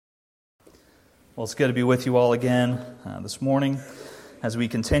Well, it's good to be with you all again this morning as we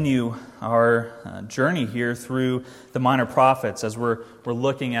continue our journey here through the minor prophets, as we're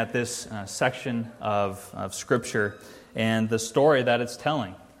looking at this section of Scripture and the story that it's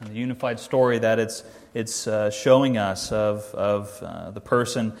telling, and the unified story that it's showing us of the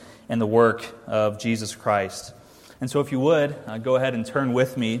person and the work of Jesus Christ. And so if you would, go ahead and turn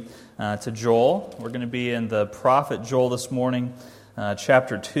with me to Joel. We're going to be in the prophet Joel this morning,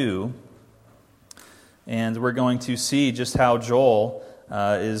 chapter 2. And we're going to see just how Joel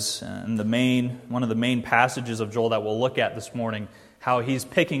is in one of the main passages of Joel that we'll look at this morning, how he's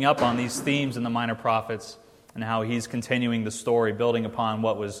picking up on these themes in the minor prophets and how he's continuing the story, building upon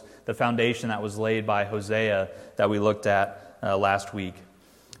what was the foundation that was laid by Hosea that we looked at last week.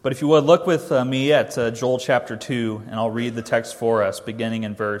 But if you would, look with me at Joel chapter 2, and I'll read the text for us, beginning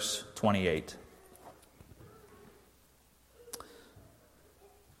in verse 28.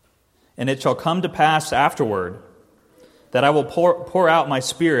 And it shall come to pass afterward that I will pour out my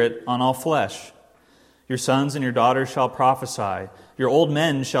Spirit on all flesh. Your sons and your daughters shall prophesy. Your old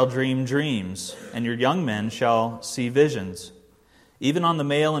men shall dream dreams, and your young men shall see visions. Even on the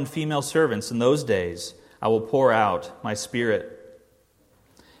male and female servants in those days I will pour out my Spirit.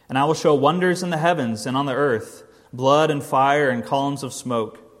 And I will show wonders in the heavens and on the earth, blood and fire and columns of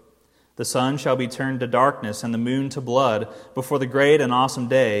smoke. The sun shall be turned to darkness and the moon to blood before the great and awesome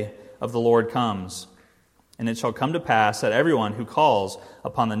day of the Lord comes. And it shall come to pass that everyone who calls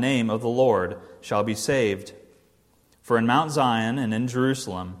upon the name of the Lord shall be saved. For in Mount Zion and in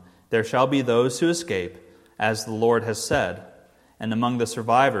Jerusalem there shall be those who escape, as the Lord has said, and among the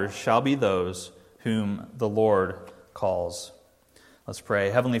survivors shall be those whom the Lord calls. Let's pray.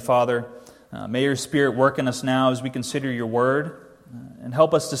 Heavenly Father, may your Spirit work in us now as we consider your word, and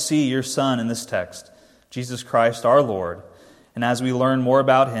help us to see your Son in this text, Jesus Christ our Lord. And as we learn more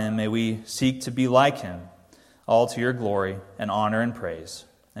about him, may we seek to be like him, all to your glory and honor and praise.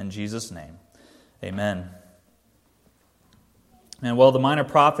 In Jesus' name, amen. And well, the minor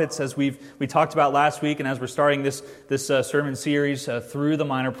prophets, as we talked about last week, and as we're starting this sermon series through the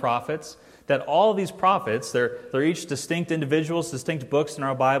minor prophets, that all of these prophets, they're each distinct individuals, distinct books in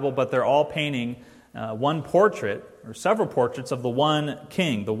our Bible, but they're all painting one portrait, or several portraits, of the one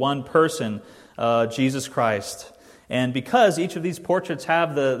king, the one person, Jesus Christ. And because each of these portraits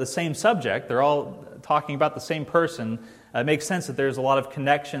have the same subject, they're all talking about the same person, it makes sense that there's a lot of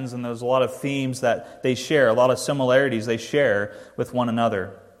connections and there's a lot of themes that they share, a lot of similarities they share with one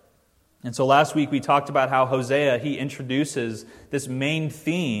another. And so last week we talked about how Hosea, he introduces this main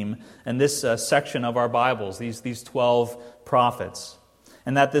theme in this section of our Bibles, these 12 prophets.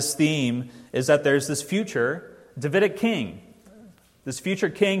 And that this theme is that there's this future Davidic king, this future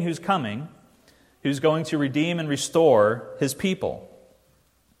king who's coming, who's going to redeem and restore his people.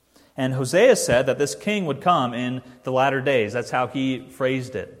 And Hosea said that this king would come in the latter days. That's how he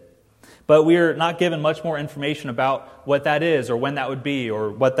phrased it. But we're not given much more information about what that is, or when that would be, or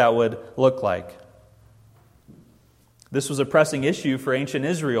what that would look like. This was a pressing issue for ancient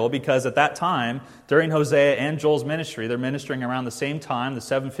Israel because at that time, during Hosea and Joel's ministry, they're ministering around the same time, the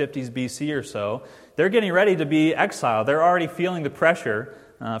 750s BC or so, they're getting ready to be exiled. They're already feeling the pressure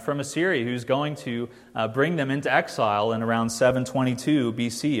from Assyria, who's going to bring them into exile in around 722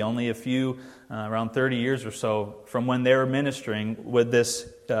 BC, only a few, around 30 years or so from when they were ministering would this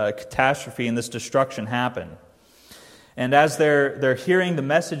catastrophe and this destruction happen. And as they're hearing the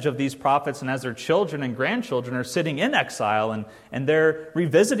message of these prophets, and as their children and grandchildren are sitting in exile, and they're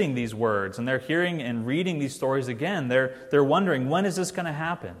revisiting these words, and they're hearing and reading these stories again, they're wondering, when is this going to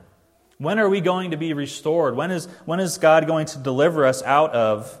happen? When are we going to be restored? When is God going to deliver us out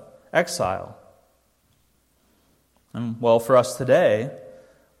of exile? And well, for us today,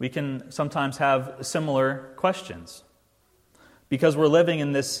 we can sometimes have similar questions because we're living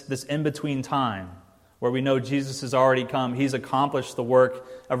in this in-between time where we know Jesus has already come. He's accomplished the work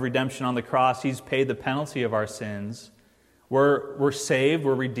of redemption on the cross. He's paid the penalty of our sins. We're saved,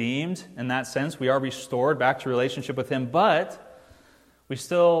 we're redeemed in that sense. We are restored back to relationship with him, but we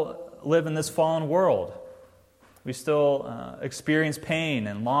still live in this fallen world. We still experience pain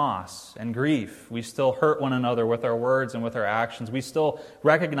and loss and grief. We still hurt one another with our words and with our actions. We still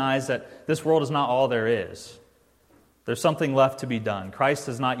recognize that this world is not all there is. There's something left to be done. Christ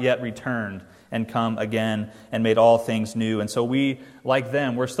has not yet returned and come again and made all things new. And so we, like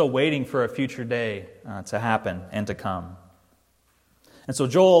them, we're still waiting for a future day to happen and to come. And so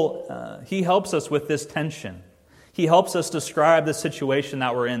Joel, he helps us with this tension. He helps us describe the situation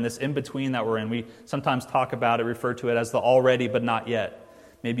that we're in, this in-between that we're in. We sometimes talk about it, refer to it as the already but not yet.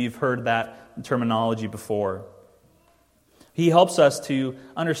 Maybe you've heard that terminology before. He helps us to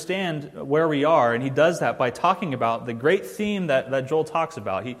understand where we are, and he does that by talking about the great theme that Joel talks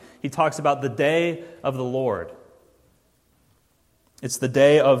about. He talks about the day of the Lord. It's the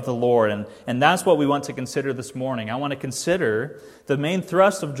day of the Lord, and that's what we want to consider this morning. I want to consider the main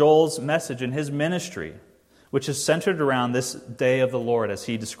thrust of Joel's message and his ministry, which is centered around this day of the Lord as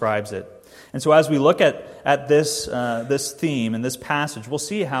he describes it. And so as we look at this theme and this passage, we'll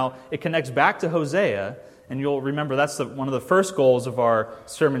see how it connects back to Hosea. And you'll remember that's one of the first goals of our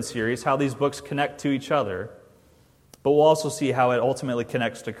sermon series, how these books connect to each other. But we'll also see how it ultimately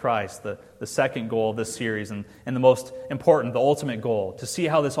connects to Christ, the second goal of this series, and the most important, the ultimate goal, to see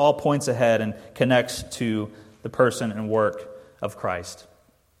how this all points ahead and connects to the person and work of Christ.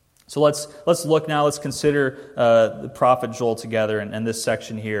 So let's look now, let's consider the prophet Joel together in this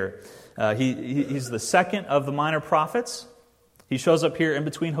section here. He's the second of the minor prophets. He shows up here in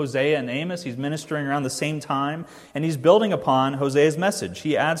between Hosea and Amos. He's ministering around the same time, and he's building upon Hosea's message.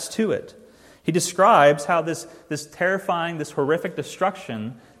 He adds to it. He describes how this terrifying, this horrific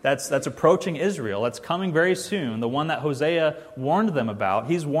destruction that's approaching Israel, that's coming very soon, the one that Hosea warned them about,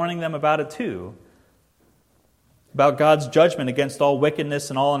 he's warning them about it too, about God's judgment against all wickedness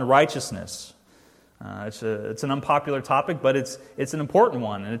and all unrighteousness. It's an unpopular topic, but it's an important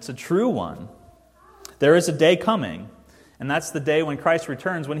one, and it's a true one. There is a day coming, and that's the day when Christ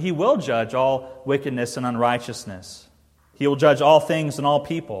returns, when he will judge all wickedness and unrighteousness. He will judge all things and all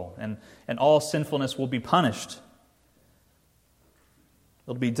people, and all sinfulness will be punished.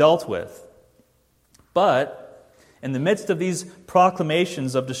 It'll be dealt with. But in the midst of these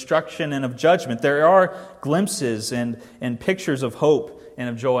proclamations of destruction and of judgment, there are glimpses and pictures of hope and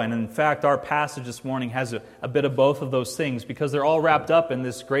of joy. And in fact, our passage this morning has a bit of both of those things, because they're all wrapped up in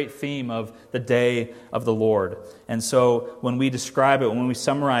this great theme of the day of the Lord. And so when we describe it, when we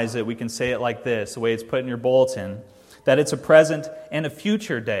summarize it, we can say it like this, the way it's put in your bulletin, that it's a present and a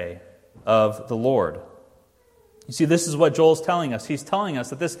future day of the Lord. You see, this is what Joel's telling us. He's telling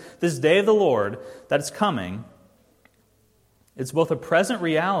us that this day of the Lord that is coming, it's both a present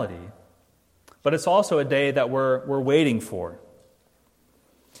reality, but it's also a day that we're waiting for.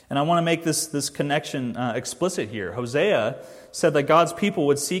 And I want to make this connection explicit here. Hosea said that God's people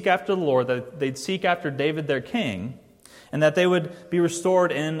would seek after the Lord, that they'd seek after David their king, and that they would be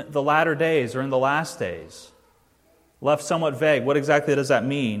restored in the latter days or in the last days. Left somewhat vague. What exactly does that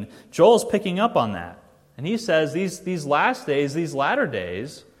mean? Joel's picking up on that. And he says these last days, these latter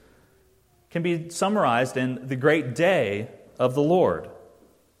days, can be summarized in the great day of the Lord.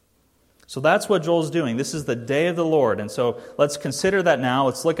 So that's what Joel's doing. This is the day of the Lord. And so let's consider that now.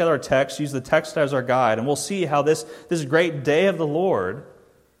 Let's look at our text, use the text as our guide, and we'll see how this great day of the Lord,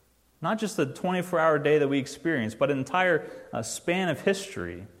 not just the 24-hour day that we experience, but an entire span of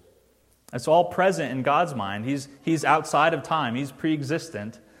history, it's all present in God's mind. He's outside of time. He's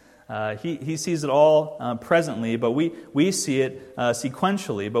pre-existent. He sees it all presently, but we see it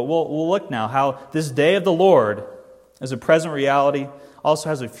sequentially. But we'll look now how this day of the Lord is a present reality, also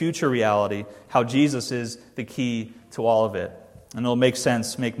has a future reality, how Jesus is the key to all of it. And it'll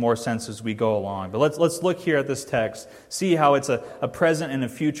make more sense as we go along. But let's look here at this text, see how it's a present and a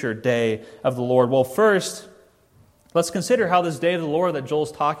future day of the Lord. Well, first, let's consider how this day of the Lord that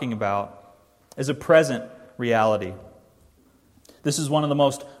Joel's talking about is a present reality. This is one of the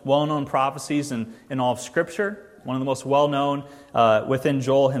most well-known prophecies in all of Scripture, one of the most well-known within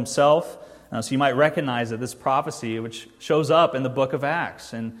Joel himself. So you might recognize that this prophecy, which shows up in the book of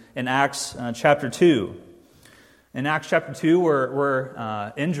Acts, in Acts chapter 2. In Acts chapter 2,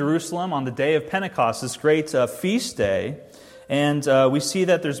 we're in Jerusalem on the day of Pentecost, this great feast day. And we see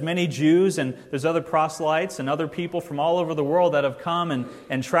that there's many Jews and there's other proselytes and other people from all over the world that have come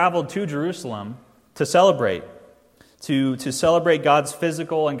and traveled to Jerusalem to celebrate. To celebrate God's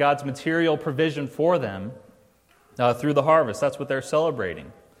physical and God's material provision for them through the harvest. That's what they're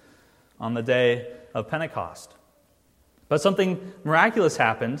celebrating on the day of Pentecost. But something miraculous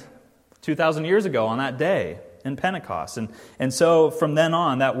happened 2,000 years ago on that day in Pentecost. And so from then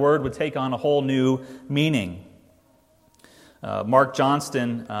on, that word would take on a whole new meaning. Mark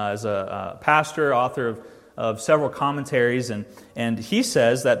Johnston is a pastor, author of several commentaries, and he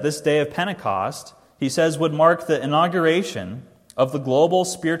says that this day of Pentecost, he says, would mark the inauguration of the global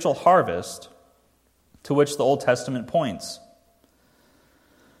spiritual harvest to which the Old Testament points.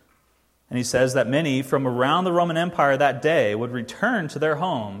 And he says that many from around the Roman Empire that day would return to their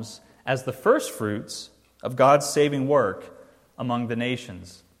homes as the first fruits of God's saving work among the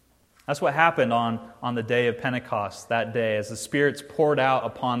nations. That's what happened on the day of Pentecost that day, as the Spirit's poured out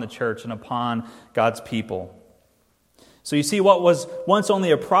upon the church and upon God's people. So you see, what was once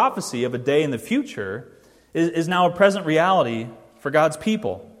only a prophecy of a day in the future is now a present reality for God's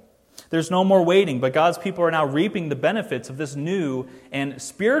people. There's no more waiting, but God's people are now reaping the benefits of this new and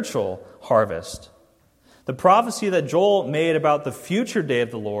spiritual harvest. The prophecy that Joel made about the future day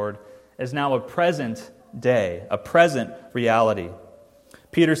of the Lord is now a present day, a present reality.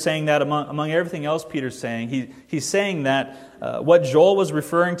 Peter's saying that among everything else Peter's saying, he's saying that what Joel was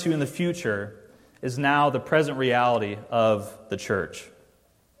referring to in the future is now the present reality of the church.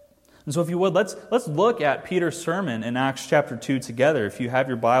 And so if you would, let's look at Peter's sermon in Acts chapter 2 together. If you have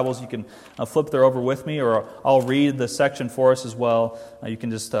your Bibles, you can flip there over with me, or I'll read the section for us as well. You can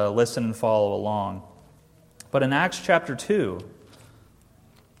just listen and follow along. But in Acts chapter 2,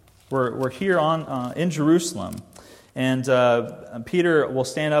 we're here in Jerusalem. And Peter will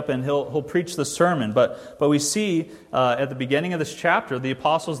stand up and he'll preach the sermon. But we see at the beginning of this chapter, the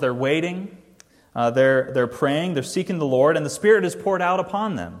apostles, they're waiting, they're praying, they're seeking the Lord, and the Spirit is poured out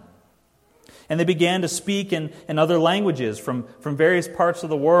upon them. And they began to speak in other languages from various parts of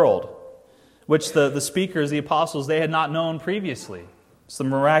the world, which the speakers, the apostles, they had not known previously. It's the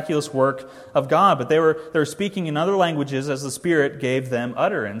miraculous work of God. But they were speaking in other languages as the Spirit gave them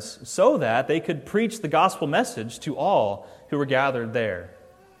utterance, so that they could preach the gospel message to all who were gathered there.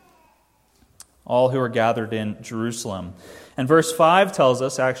 All who were gathered in Jerusalem. And verse 5 tells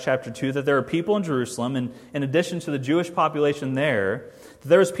us, Acts chapter 2, that there are people in Jerusalem, and in addition to the Jewish population there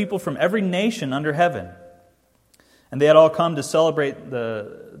was people from every nation under heaven. And they had all come to celebrate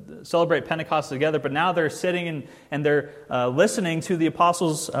Pentecost together, but now they're sitting and they're listening to the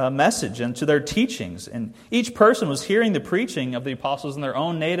apostles' message and to their teachings. And each person was hearing the preaching of the apostles in their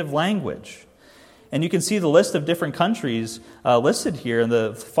own native language. And you can see the list of different countries listed here in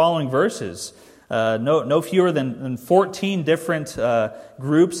the following verses. No fewer than 14 different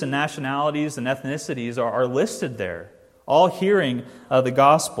groups and nationalities and ethnicities are listed there, all hearing the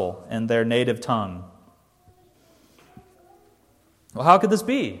gospel in their native tongue. Well, how could this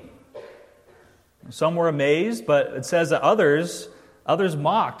be? Some were amazed, but it says that others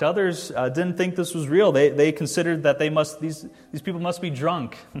mocked. Others didn't think this was real. They considered that these people must be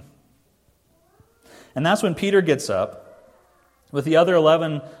drunk. And that's when Peter gets up with the other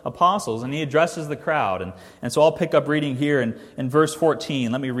 11 apostles, and he addresses the crowd. And so I'll pick up reading here in verse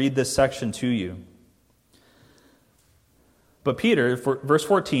 14. Let me read this section to you. But Peter, verse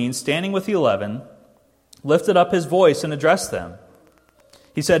 14, standing with the 11, lifted up his voice and addressed them.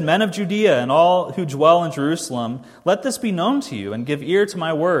 He said, "Men of Judea and all who dwell in Jerusalem, let this be known to you, and give ear to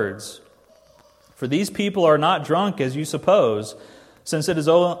my words. For these people are not drunk as you suppose, since it is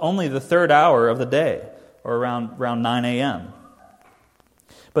only the third hour of the day," or around 9 a.m.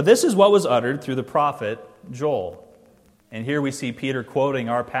 "But this is what was uttered through the prophet Joel." And here we see Peter quoting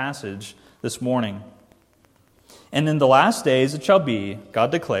our passage this morning. "And in the last days it shall be,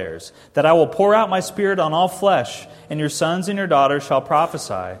 God declares, that I will pour out my Spirit on all flesh, and your sons and your daughters shall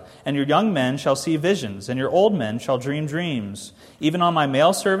prophesy, and your young men shall see visions, and your old men shall dream dreams. Even on my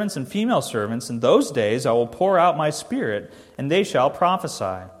male servants and female servants, in those days I will pour out my Spirit, and they shall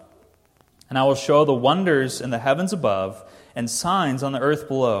prophesy. And I will show the wonders in the heavens above, and signs on the earth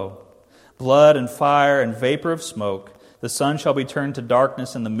below, blood and fire and vapor of smoke. The sun shall be turned to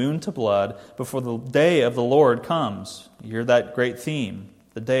darkness and the moon to blood before the day of the Lord comes." You hear that great theme,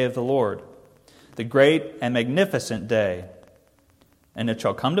 the day of the Lord. "The great and magnificent day. And it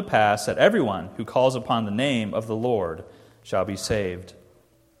shall come to pass that everyone who calls upon the name of the Lord shall be saved."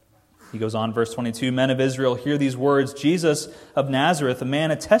 He goes on, verse 22, "Men of Israel, hear these words. Jesus of Nazareth, a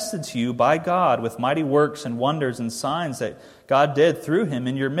man attested to you by God with mighty works and wonders and signs that God did through him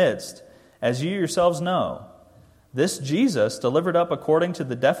in your midst, as you yourselves know. This Jesus, delivered up according to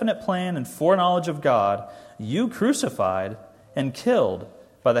the definite plan and foreknowledge of God, you crucified and killed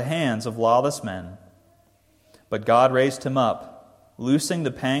by the hands of lawless men. But God raised him up, loosing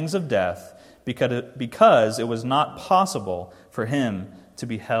the pangs of death, because it was not possible for him to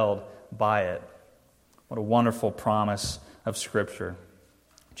be held by it." What a wonderful promise of Scripture.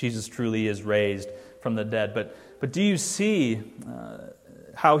 Jesus truly is raised from the dead. But do you see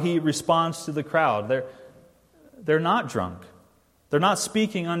how he responds to the crowd? They're not drunk. They're not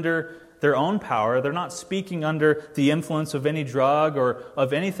speaking under their own power. They're not speaking under the influence of any drug or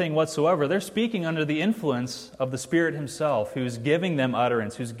of anything whatsoever. They're speaking under the influence of the Spirit himself, who's giving them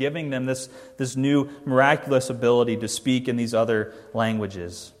utterance, who's giving them this new miraculous ability to speak in these other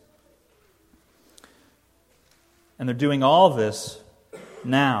languages. And they're doing all of this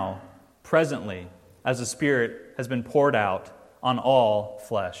now, presently, as the Spirit has been poured out on all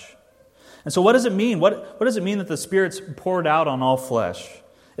flesh. And so what does it mean? What does it mean that the Spirit's poured out on all flesh?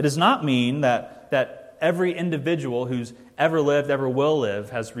 It does not mean that every individual who's ever lived, ever will live,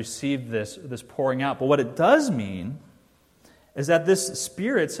 has received this pouring out. But what it does mean is that this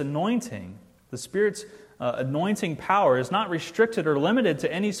Spirit's anointing, the Spirit's anointing power is not restricted or limited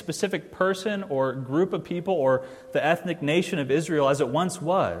to any specific person or group of people or the ethnic nation of Israel as it once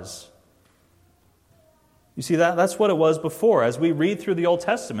was. You see, that's what it was before. As we read through the Old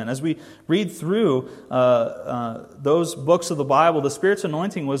Testament, as we read through those books of the Bible, the Spirit's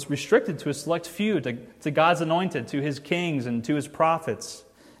anointing was restricted to a select few, to God's anointed, to His kings and to His prophets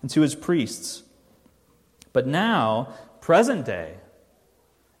and to His priests. But now, present day,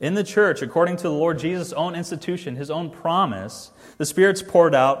 in the church, according to the Lord Jesus' own institution, His own promise, the Spirit's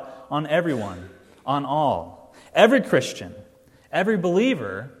poured out on everyone, on all. Every Christian, every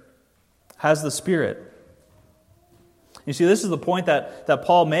believer has the Spirit. You see, this is the point that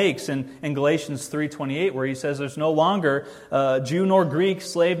Paul makes in Galatians 3:28, where he says there's no longer Jew nor Greek,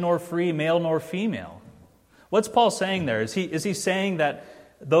 slave nor free, male nor female. What's Paul saying there? Is he saying that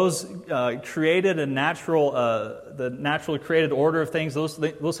those created a the naturally created order of things,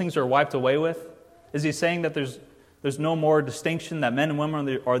 those things are wiped away with? Is he saying that there's no more distinction, that men and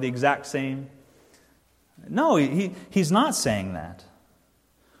women are the exact same? No, he's not saying that.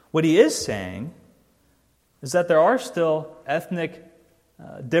 What he is saying is that there are still ethnic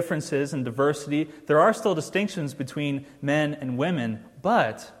differences and diversity. There are still distinctions between men and women,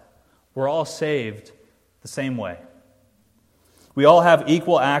 but we're all saved the same way. We all have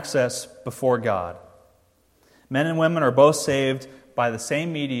equal access before God. Men and women are both saved by the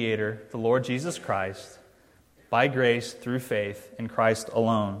same mediator, the Lord Jesus Christ, by grace through faith in Christ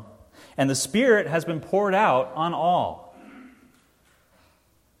alone. And the Spirit has been poured out on all.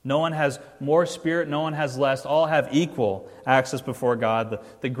 No one has more Spirit, no one has less. All have equal access before God.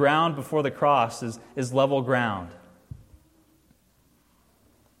 The ground before the cross is level ground.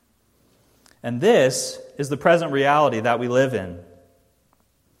 And this is the present reality that we live in.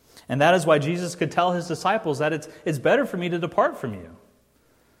 And that is why Jesus could tell His disciples that it's better for me to depart from you.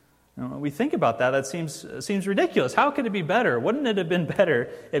 When we think about that seems ridiculous. How could it be better? Wouldn't it have been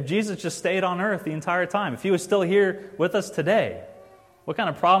better if Jesus just stayed on earth the entire time? If He was still here with us today? What kind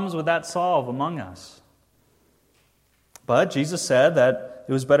of problems would that solve among us? But Jesus said that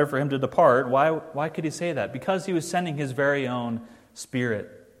it was better for Him to depart. Why could He say that? Because He was sending His very own Spirit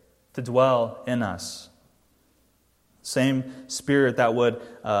to dwell in us. Same Spirit that would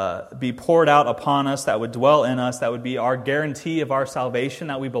be poured out upon us, that would dwell in us, that would be our guarantee of our salvation,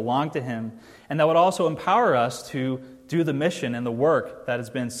 that we belong to Him, and that would also empower us to do the mission and the work that has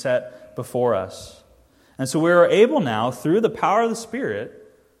been set before us. And so we are able now, through the power of the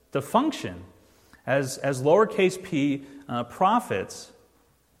Spirit, to function as lowercase p prophets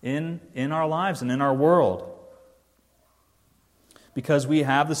in our lives and in our world. Because we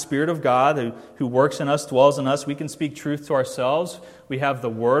have the Spirit of God who works in us, dwells in us, we can speak truth to ourselves. We have the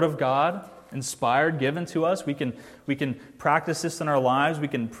Word of God inspired, given to us. We can practice this in our lives. We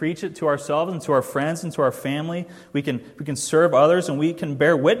can preach it to ourselves and to our friends and to our family. We can serve others, and we can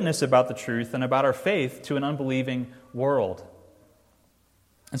bear witness about the truth and about our faith to an unbelieving world.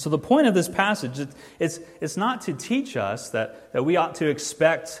 And so the point of this passage, it's not to teach us that we ought to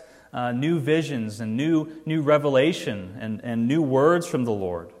expect new visions and new revelation and new words from the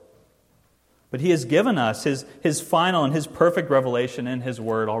Lord. But He has given us His final and His perfect revelation in His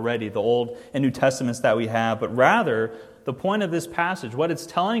Word already, the Old and New Testaments that we have. But rather, the point of this passage, what it's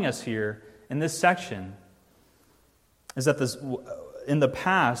telling us here in this section, is that in the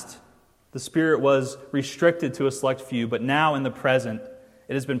past, the Spirit was restricted to a select few, but now in the present,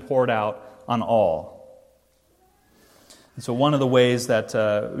 it has been poured out on all. And so one of the ways that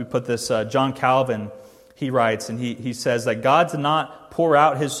we put this, John Calvin, he writes, and he says that God did not pour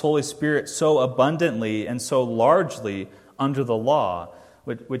out His Holy Spirit so abundantly and so largely under the law,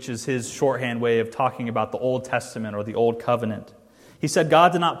 which is his shorthand way of talking about the Old Testament or the Old Covenant. He said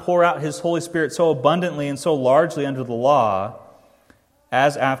God did not pour out His Holy Spirit so abundantly and so largely under the law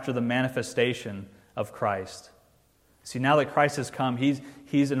as after the manifestation of Christ. See, now that Christ has come,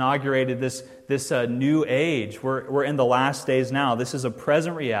 He's inaugurated this new age. We're in the last days now. This is a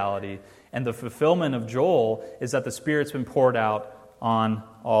present reality. And the fulfillment of Joel is that the Spirit's been poured out on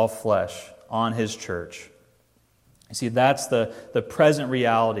all flesh, on His church. You see, that's the present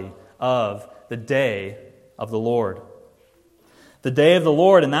reality of the day of the Lord. The day of the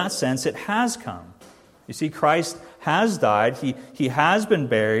Lord, in that sense, it has come. You see, Christ has died. He has been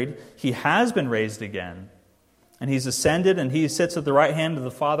buried. He has been raised again. And He's ascended, and He sits at the right hand of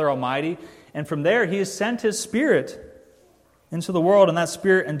the Father Almighty. And from there, He has sent His Spirit into the world, and that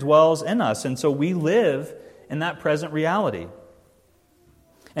Spirit indwells in us. And so we live in that present reality.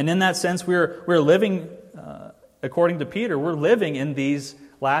 And in that sense, we're living, according to Peter, we're living in these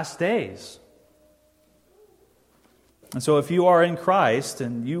last days. And so if you are in Christ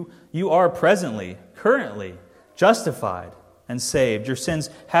and you are presently, currently justified and saved, your sins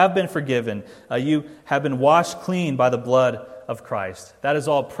have been forgiven, you have been washed clean by the blood of Christ. That is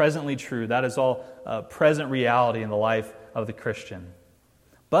all presently true. That is all present reality in the life of the Christian.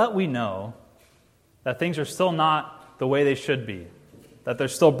 But we know that things are still not the way they should be, that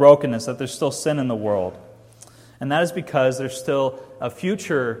there's still brokenness, that there's still sin in the world. And that is because there's still a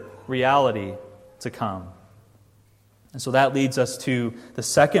future reality to come. And so that leads us to the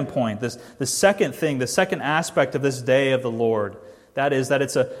second point, the second thing, the second aspect of this day of the Lord. That is that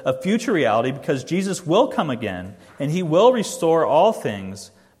it's a future reality because Jesus will come again and He will restore all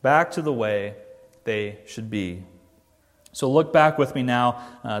things back to the way they should be. So look back with me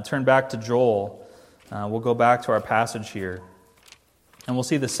now, turn back to Joel. We'll go back to our passage here. And we'll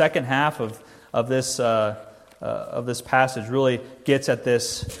see the second half of this passage really gets at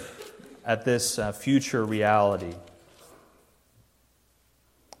this future reality.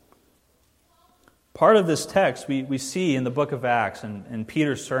 Part of this text we see in the book of Acts and in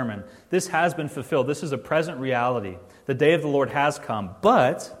Peter's sermon. This has been fulfilled. This is a present reality. The day of the Lord has come,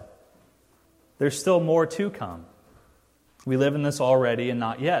 but there's still more to come. We live in this already and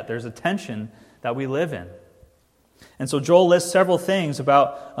not yet. There's a tension that we live in. And so Joel lists several things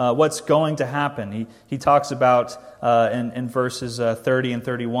about what's going to happen. He talks about in verses 30 and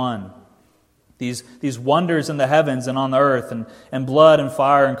 31. These wonders in the heavens and on the earth, and blood and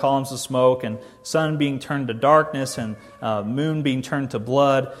fire and columns of smoke, and sun being turned to darkness, and moon being turned to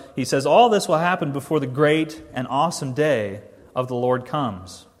blood. He says all this will happen before the great and awesome day of the Lord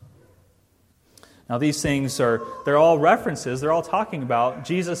comes. Now these things they're all references, they're all talking about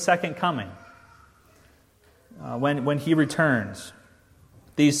Jesus' second coming. When He returns.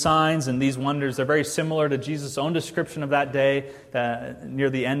 These signs and these wonders are very similar to Jesus' own description of that day near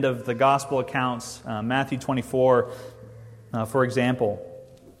the end of the gospel accounts. Matthew 24, for example,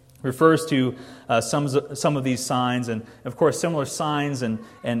 refers to some of these signs. And, of course, similar signs and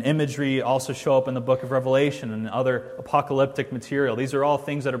imagery also show up in the book of Revelation and other apocalyptic material. These are all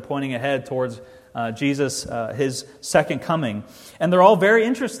things that are pointing ahead towards Jesus, His second coming. And they're all very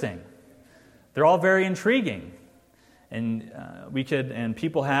interesting. They're all very intriguing. And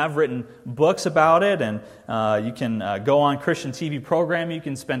people have written books about it, and you can go on Christian TV programming. You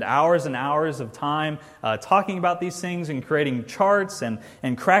can spend hours and hours of time talking about these things and creating charts and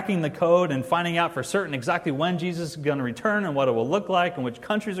cracking the code and finding out for certain exactly when Jesus is going to return and what it will look like and which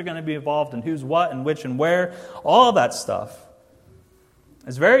countries are going to be involved and who's what and which and where. All of that stuff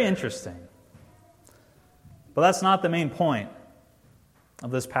is very interesting. But that's not the main point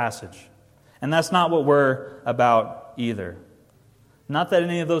of this passage. And that's not what we're about either. Not that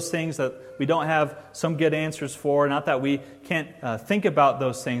any of those things that we don't have some good answers for, not that we can't think about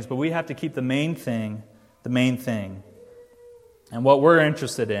those things, but we have to keep the main thing the main thing. And what we're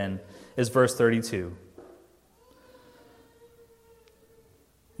interested in is verse 32.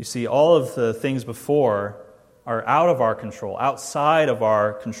 You see, all of the things before are out of our control, outside of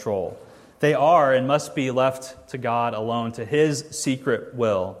our control. They are and must be left to God alone, to His secret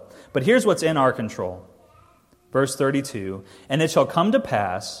will. But here's what's in our control. Verse 32, "And it shall come to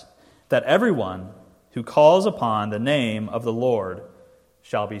pass that everyone who calls upon the name of the Lord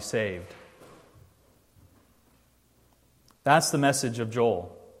shall be saved." That's the message of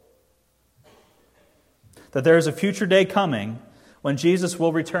Joel. That there is a future day coming when Jesus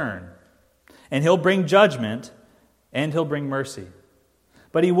will return. And He'll bring judgment and He'll bring mercy.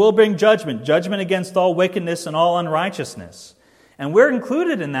 But He will bring judgment against all wickedness and all unrighteousness. And we're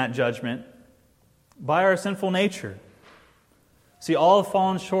included in that judgment by our sinful nature. See, all have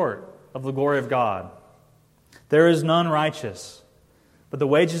fallen short of the glory of God. There is none righteous, but the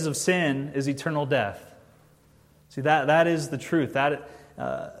wages of sin is eternal death. See, that is the truth.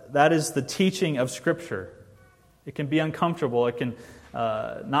 That is the teaching of Scripture. It can be uncomfortable. It can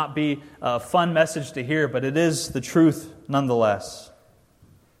not be a fun message to hear, but it is the truth nonetheless.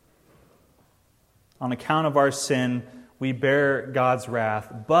 On account of our sin, we bear God's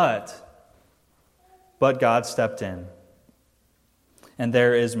wrath, but God stepped in. And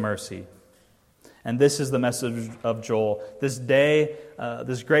there is mercy. And this is the message of Joel. This day,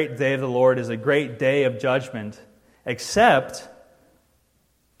 this great day of the Lord is a great day of judgment, except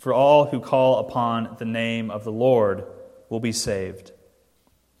for all who call upon the name of the Lord will be saved.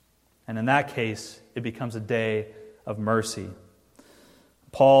 And in that case, it becomes a day of mercy.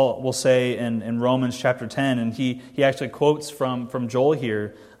 Paul will say in Romans chapter 10, and he actually quotes from Joel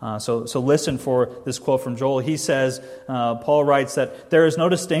here. So listen for this quote from Joel. He says, Paul writes that there is no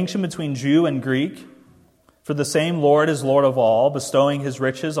distinction between Jew and Greek, for the same Lord is Lord of all, bestowing His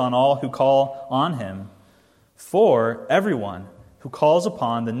riches on all who call on Him. For everyone who calls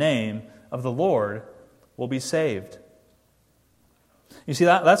upon the name of the Lord will be saved. You see,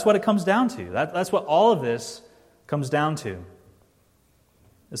 that's what it comes down to. That's what all of this comes down to.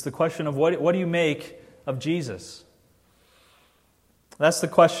 It's the question of what do you make of Jesus? That's the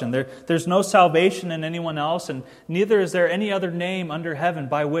question. There's no salvation in anyone else, and neither is there any other name under heaven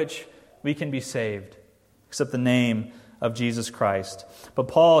by which we can be saved, except the name of Jesus Christ. But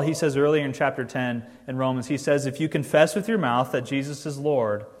Paul, he says earlier in chapter 10 in Romans, he says, if you confess with your mouth that Jesus is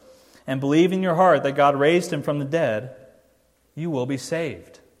Lord and believe in your heart that God raised Him from the dead, you will be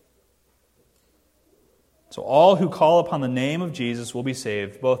saved. So all who call upon the name of Jesus will be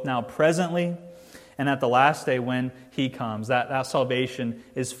saved, both now presently and at the last day when He comes. That salvation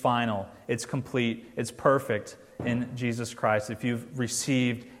is final, it's complete, it's perfect in Jesus Christ if you've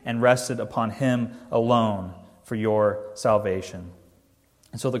received and rested upon Him alone for your salvation.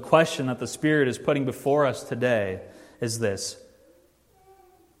 And so the question that the Spirit is putting before us today is this: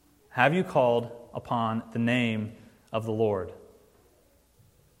 have you called upon the name of the Lord?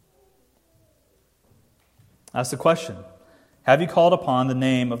 That's the question. Have you called upon the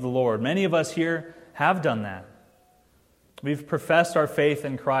name of the Lord? Many of us here have done that. We've professed our faith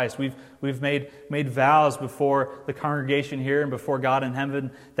in Christ. We've made vows before the congregation here and before God in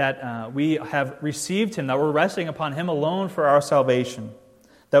heaven that we have received Him, that we're resting upon Him alone for our salvation,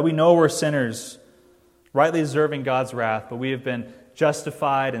 that we know we're sinners, rightly deserving God's wrath, but we have been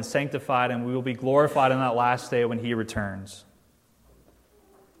justified and sanctified, and we will be glorified on that last day when He returns.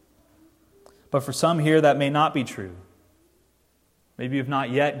 But for some here, that may not be true. Maybe you've not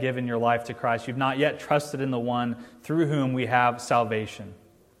yet given your life to Christ. You've not yet trusted in the one through whom we have salvation.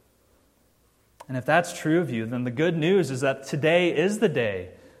 And if that's true of you, then the good news is that today is the day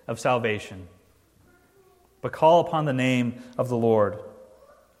of salvation. But call upon the name of the Lord.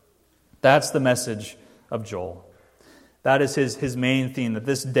 That's the message of Joel. That is his main theme, that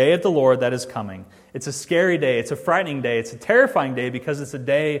this day of the Lord that is coming, it's a scary day, it's a frightening day, it's a terrifying day because it's a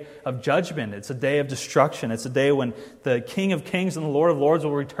day of judgment, it's a day of destruction, it's a day when the King of Kings and the Lord of Lords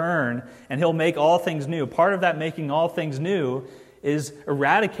will return and He'll make all things new. Part of that making all things new is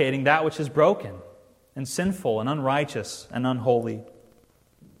eradicating that which is broken and sinful and unrighteous and unholy.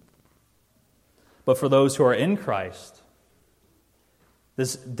 But for those who are in Christ,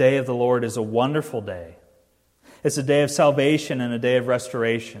 this day of the Lord is a wonderful day. It's a day of salvation and a day of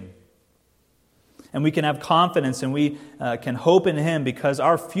restoration. And we can have confidence and we can hope in Him because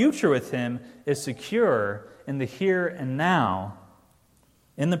our future with Him is secure in the here and now,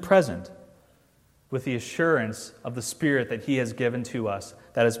 in the present, with the assurance of the Spirit that He has given to us,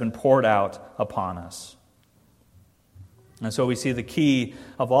 that has been poured out upon us. And so we see the key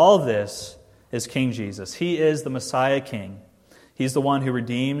of all of this is King Jesus. He is the Messiah King. He's the one who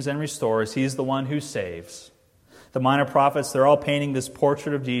redeems and restores. He's the one who saves. The minor prophets, they're all painting this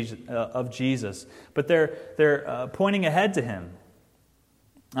portrait of Jesus, but they're pointing ahead to Him.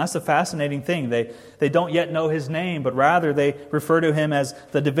 That's the fascinating thing. They don't yet know His name, but rather they refer to Him as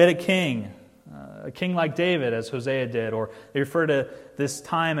the Davidic king, a king like David, as Hosea did, or they refer to this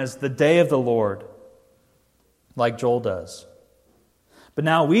time as the day of the Lord, like Joel does. But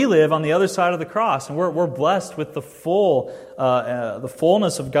now we live on the other side of the cross, and we're blessed with the fullness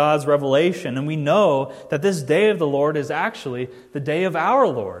of God's revelation, and we know that this day of the Lord is actually the day of our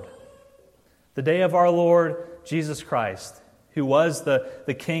Lord, the day of our Lord Jesus Christ, who was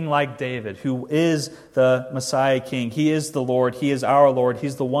the king like David, who is the Messiah King. He is the Lord. He is our Lord.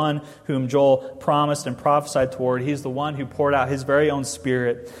 He's the one whom Joel promised and prophesied toward. He's the one who poured out His very own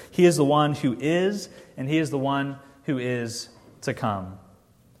Spirit. He is the one who is, and He is the one who is to come.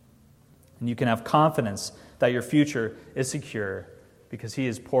 And you can have confidence that your future is secure because He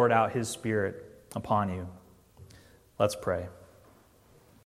has poured out His Spirit upon you. Let's pray.